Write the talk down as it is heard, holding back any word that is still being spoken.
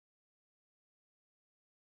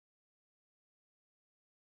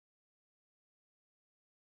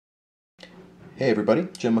Hey everybody,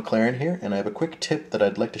 Jim McLaren here, and I have a quick tip that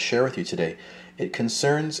I'd like to share with you today. It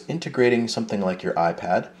concerns integrating something like your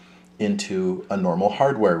iPad into a normal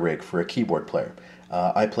hardware rig for a keyboard player.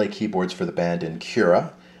 I play keyboards for the band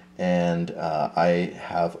INCURA, and I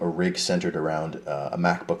have a rig centered around a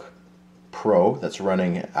MacBook Pro that's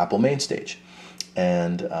running Apple Mainstage.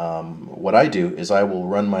 And what I do is I will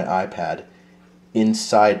run my iPad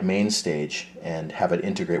inside Mainstage and have it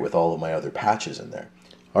integrate with all of my other patches in there.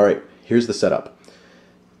 Alright, here's the setup.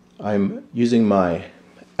 I'm using my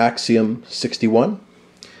Axiom 61,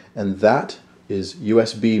 and that is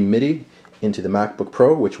USB MIDI into the MacBook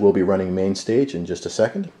Pro, which will be running Mainstage in just a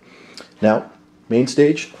second. Now,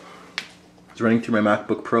 Mainstage is running through my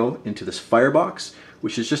MacBook Pro into this Firebox,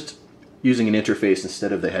 which is just using an interface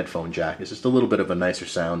instead of the headphone jack. It's just a little bit of a nicer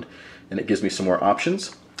sound, and it gives me some more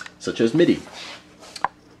options, such as MIDI.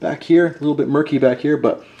 Back here, a little bit murky back here,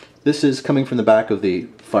 but this is coming from the back of the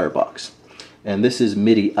Firebox. And this is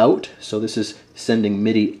MIDI out, so this is sending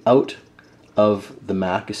MIDI out of the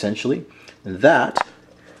Mac essentially. And that,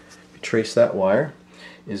 if you trace that wire,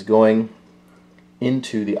 is going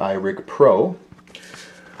into the iRig Pro,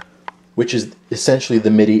 which is essentially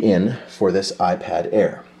the MIDI in for this iPad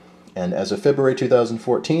Air. And as of February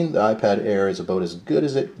 2014, the iPad Air is about as good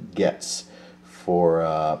as it gets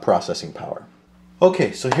for processing power.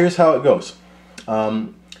 Okay, so here's how it goes.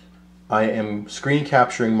 I am screen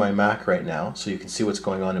capturing my Mac right now so you can see what's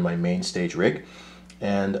going on in my Mainstage rig,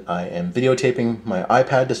 and I am videotaping my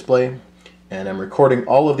iPad display, and I'm recording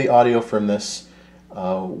all of the audio from this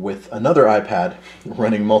with another iPad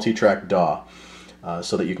running multi-track DAW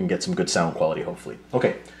so that you can get some good sound quality hopefully.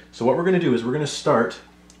 Okay, so what we're going to do is we're going to start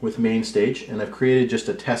with Mainstage, and I've created just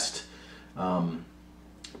a test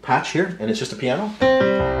patch here, and it's just a piano.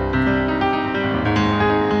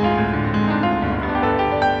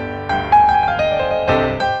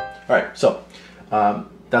 Alright, so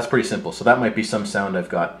that's pretty simple. So that might be some sound I've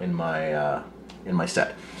got in my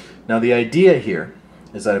set. Now the idea here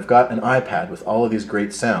is that I've got an iPad with all of these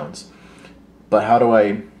great sounds, but how do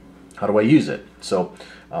I use it? So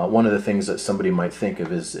one of the things that somebody might think of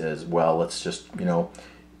is well, let's just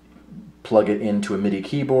plug it into a MIDI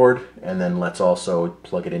keyboard, and then let's also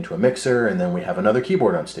plug it into a mixer, and then we have another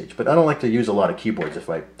keyboard on stage. But I don't like to use a lot of keyboards if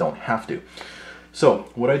I don't have to. So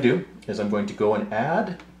what I do is I'm going to go and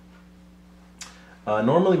add.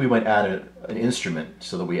 Normally we might add an instrument,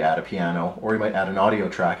 so that we add a piano, or we might add an audio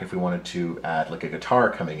track if we wanted to add like a guitar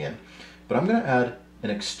coming in. But I'm going to add an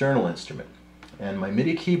external instrument, and my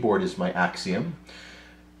MIDI keyboard is my Axiom.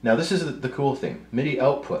 Now this is the cool thing, Midi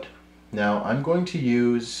Output. Now I'm going to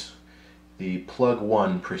use the plug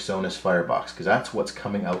 1 PreSonus Firebox, because that's what's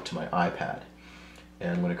coming out to my iPad.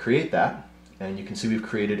 And I'm going to create that, and you can see we've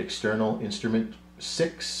created external instrument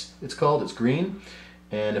 6, it's called, it's green.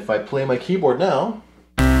 And if I play my keyboard now,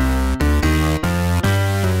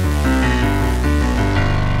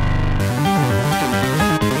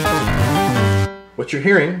 what you're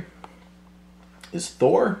hearing is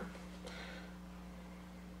Thor.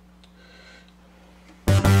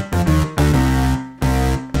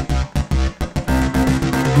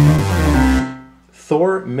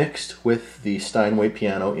 Thor mixed with the Steinway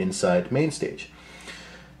piano inside Mainstage.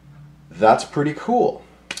 That's pretty cool.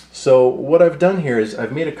 So what I've done here is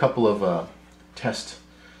I've made a couple of test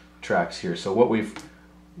tracks here. So what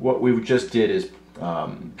we've just did is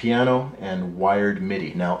piano and wired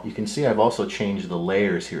MIDI. Now you can see I've also changed the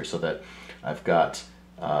layers here so that I've got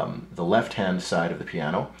the left-hand side of the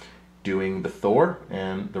piano doing the Thor,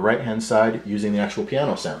 and the right-hand side using the actual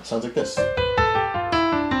piano sound. Sounds like this.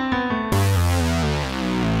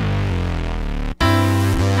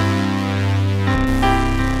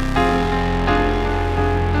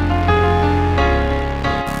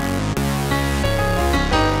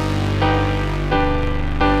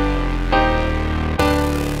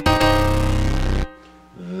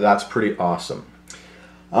 That's pretty awesome.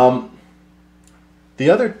 The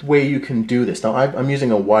other way you can do this, now I'm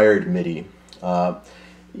using a wired MIDI.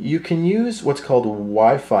 You can use what's called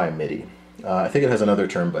Wi-Fi MIDI. I think it has another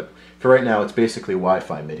term, but for right now it's basically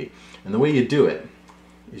Wi-Fi MIDI. And the way you do it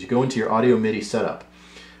is you go into your audio MIDI setup.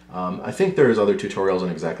 I think there's other tutorials on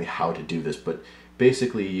exactly how to do this, but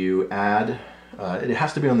basically you add, it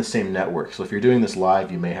has to be on the same network. So if you're doing this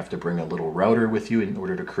live, you may have to bring a little router with you in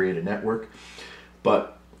order to create a network.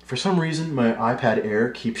 But for some reason, my iPad Air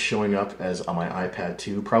keeps showing up as on my iPad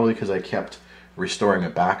 2, probably because I kept restoring a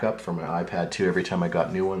backup from my iPad 2 every time I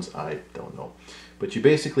got new ones. I don't know. But you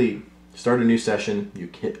basically start a new session, you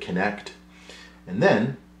hit connect, and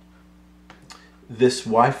then this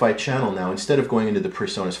Wi-Fi channel now, instead of going into the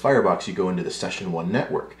PreSonus Firebox, you go into the Session 1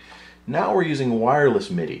 network. Now we're using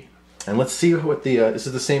wireless MIDI. And let's see what the, this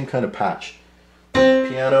is the same kind of patch.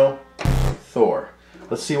 Piano, Thor.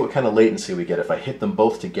 Let's see what kind of latency we get if I hit them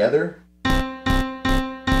both together.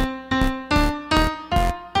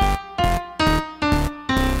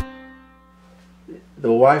 The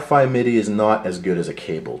Wi-Fi MIDI is not as good as a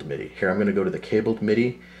cabled MIDI. Here, I'm going to go to the cabled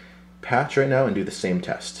MIDI patch right now and do the same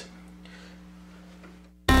test.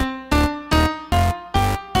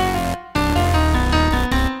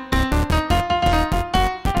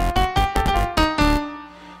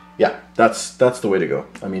 Yeah, that's the way to go.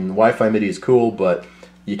 I mean, Wi-Fi MIDI is cool, but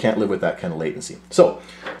you can't live with that kind of latency. So,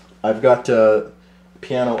 I've got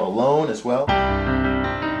piano alone as well.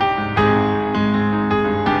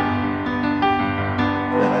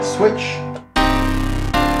 Then I switch.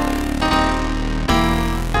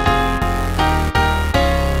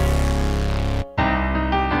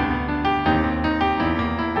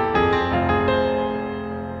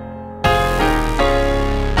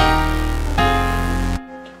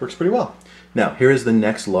 Works pretty well. Now, here is the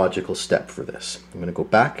next logical step for this. I'm going to go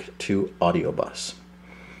back to Audiobus.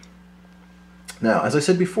 Now, as I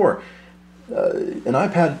said before, an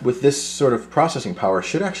iPad with this sort of processing power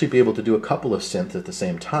should actually be able to do a couple of synths at the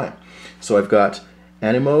same time. So I've got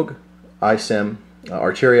Animoog, ISEM,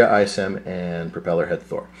 Arteria, ISEM, and Propeller Head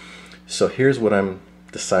Thor. So here's what I'm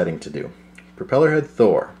deciding to do. Propeller Head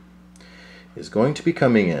Thor is going to be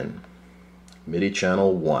coming in MIDI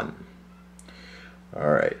channel 1.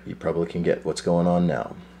 Alright, you probably can get what's going on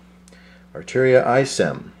now. Arteria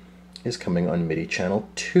ISEM is coming on MIDI channel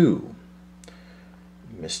 2.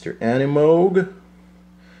 Mr. Animoog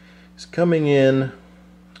is coming in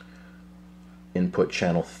input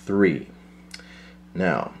channel 3.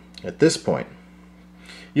 Now, at this point,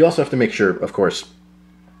 you also have to make sure, of course,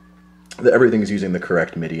 that everything is using the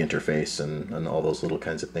correct MIDI interface and all those little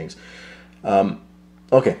kinds of things.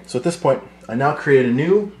 Okay, so at this point, I now create a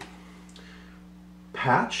new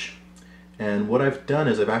patch, and what I've done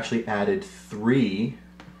is I've actually added 3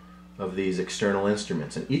 of these external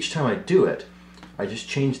instruments, and each time I do it, I just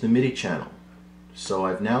change the MIDI channel. So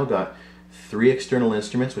I've now got 3 external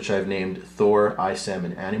instruments, which I've named Thor, ISEM,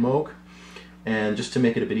 and Animoog. And just to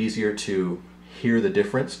make it a bit easier to hear the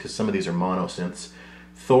difference, because some of these are mono synths,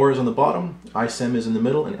 Thor is on the bottom, ISEM is in the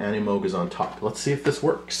middle, and Animoog is on top. Let's see if this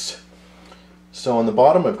works. So on the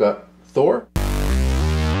bottom I've got Thor.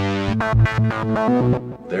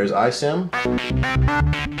 There's ISEM.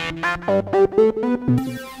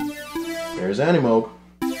 There's Animoog.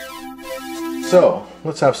 So,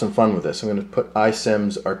 let's have some fun with this. I'm going to put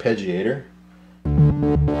ISEM's Arpeggiator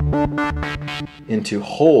into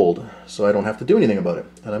hold so I don't have to do anything about it.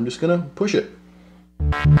 And I'm just going to push it.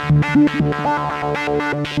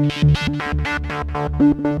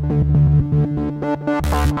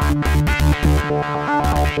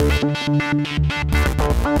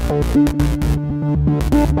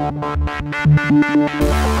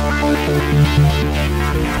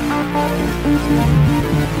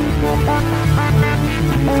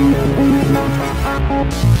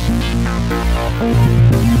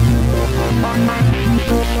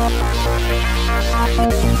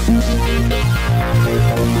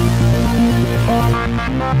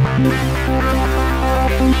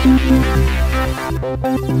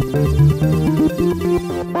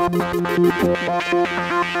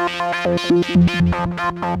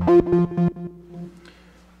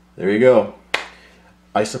 There you go.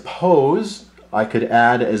 I suppose I could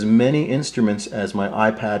add as many instruments as my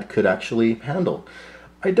iPad could actually handle.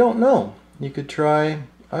 I don't know. You could try,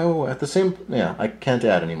 oh, at the same, yeah, I can't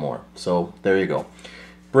add any more. So there you go.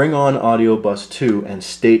 Bring on Audiobus 2 and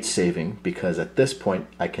state saving, because at this point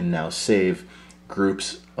I can now save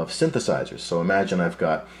groups of synthesizers. So imagine I've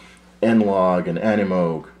got N-Log and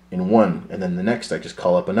Animoog in one, and then the next I just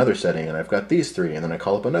call up another setting and I've got these 3, and then I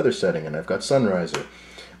call up another setting and I've got Sunriser.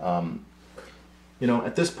 You know,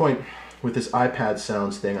 at this point with this iPad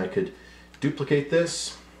sounds thing, I could duplicate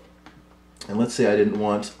this, and let's say I didn't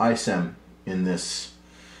want ISEM in this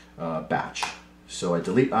batch. So I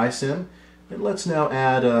delete ISEM, and let's now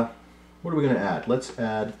add, what are we going to add? Let's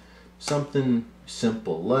add something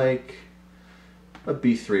simple like a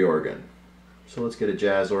B3 organ. So let's get a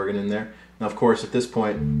jazz organ in there. Now of course at this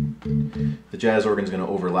point the jazz organ is going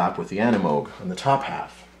to overlap with the Animoog on the top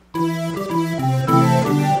half,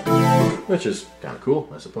 which is kind of cool,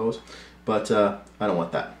 I suppose, but I don't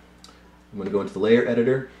want that. I'm going to go into the layer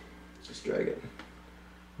editor, just drag it.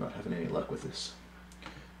 I'm not having any luck with this.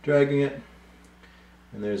 Dragging it,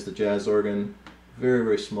 and there's the jazz organ. Very,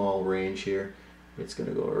 very small range here. It's going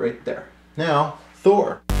to go right there. Now,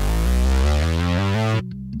 Thor.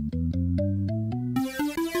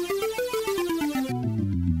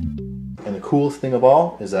 And the coolest thing of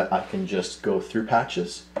all is that I can just go through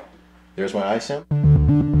patches. There's my iSim.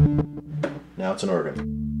 Now it's an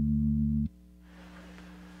organ.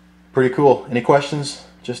 Pretty cool. Any questions?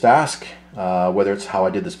 Just ask. Whether it's how I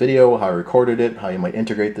did this video, how I recorded it, how you might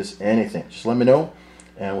integrate this, anything. Just let me know,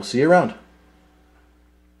 and we'll see you around.